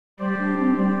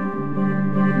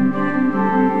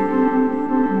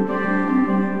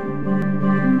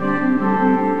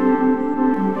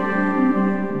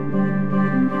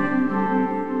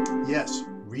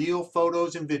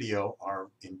photos and video are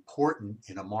important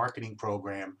in a marketing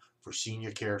program for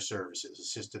senior care services,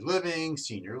 assisted living,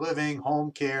 senior living,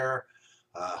 home care,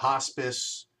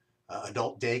 hospice,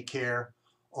 adult daycare.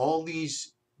 All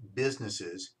these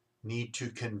businesses need to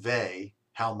convey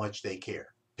how much they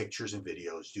care. Pictures and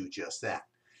videos do just that.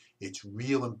 It's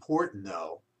real important,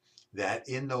 though, that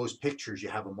in those pictures you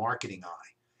have a marketing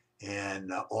eye,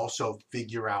 and also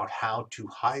figure out how to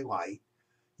highlight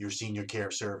your senior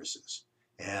care services.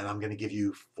 And I'm going to give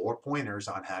you 4 pointers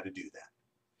on how to do that.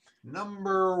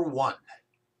 Number 1,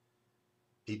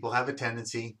 people have a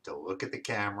tendency to look at the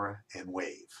camera and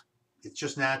wave. It's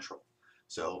just natural.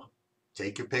 So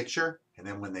take your picture, and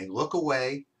then when they look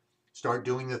away, start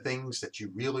doing the things that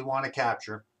you really want to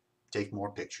capture, take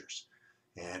more pictures.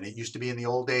 And it used to be in the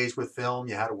old days with film,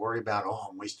 you had to worry about, oh,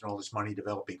 I'm wasting all this money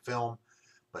developing film.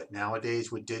 But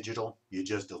nowadays with digital, you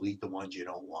just delete the ones you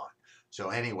don't want. So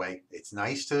anyway, it's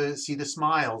nice to see the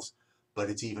smiles, but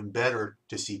it's even better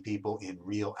to see people in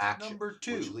real action. Number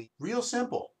 2, real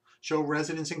simple. Show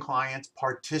residents and clients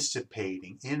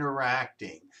participating,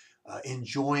 interacting,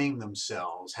 enjoying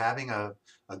themselves, having a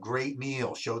great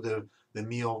meal. Show the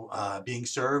meal being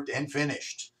served and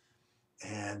finished.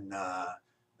 And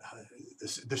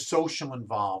the social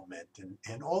involvement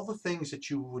and all the things that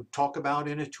you would talk about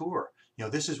in a tour. You know,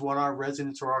 this is what our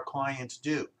residents or our clients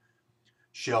do.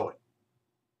 Show it.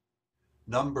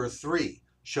 Number 3,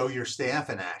 show your staff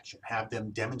in action. Have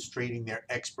them demonstrating their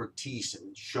expertise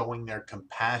and showing their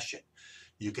compassion.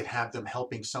 You could have them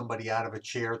helping somebody out of a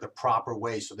chair the proper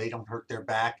way so they don't hurt their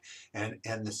back and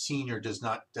the senior does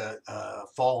not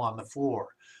fall on the floor.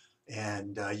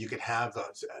 And you could have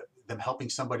them helping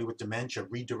somebody with dementia,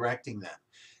 redirecting them.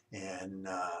 And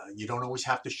you don't always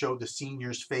have to show the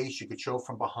senior's face. You could show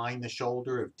from behind the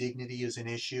shoulder if dignity is an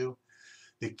issue.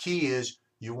 The key is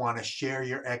you want to share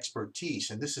your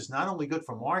expertise. And this is not only good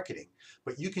for marketing,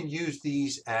 but you can use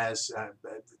these as,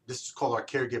 this is called our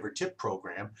caregiver tip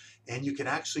program, and you can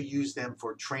actually use them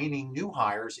for training new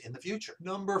hires in the future.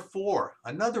 Number 4,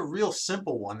 another real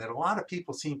simple one that a lot of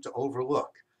people seem to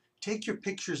overlook. Take your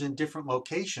pictures in different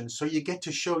locations so you get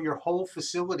to show your whole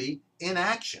facility in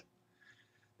action.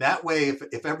 That way,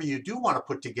 if ever you do want to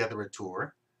put together a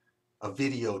tour, a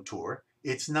video tour,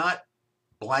 it's not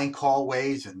blank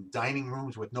hallways and dining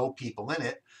rooms with no people in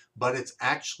it, but it's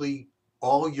actually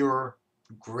all your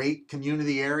great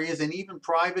community areas and even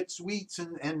private suites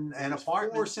and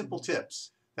apartments. 4 simple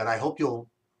tips that I hope you'll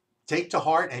take to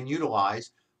heart and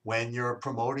utilize when you're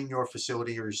promoting your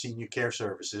facility or your senior care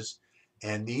services.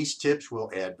 And these tips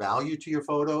will add value to your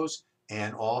photos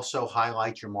and also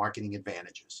highlight your marketing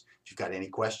advantages. If you've got any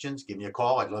questions, give me a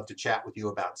call. I'd love to chat with you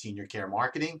about senior care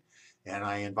marketing. And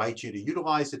I invite you to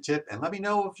utilize the tip and let me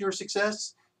know of your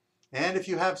success and if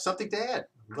you have something to add.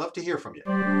 I'd love to hear from you.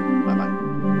 Bye-bye.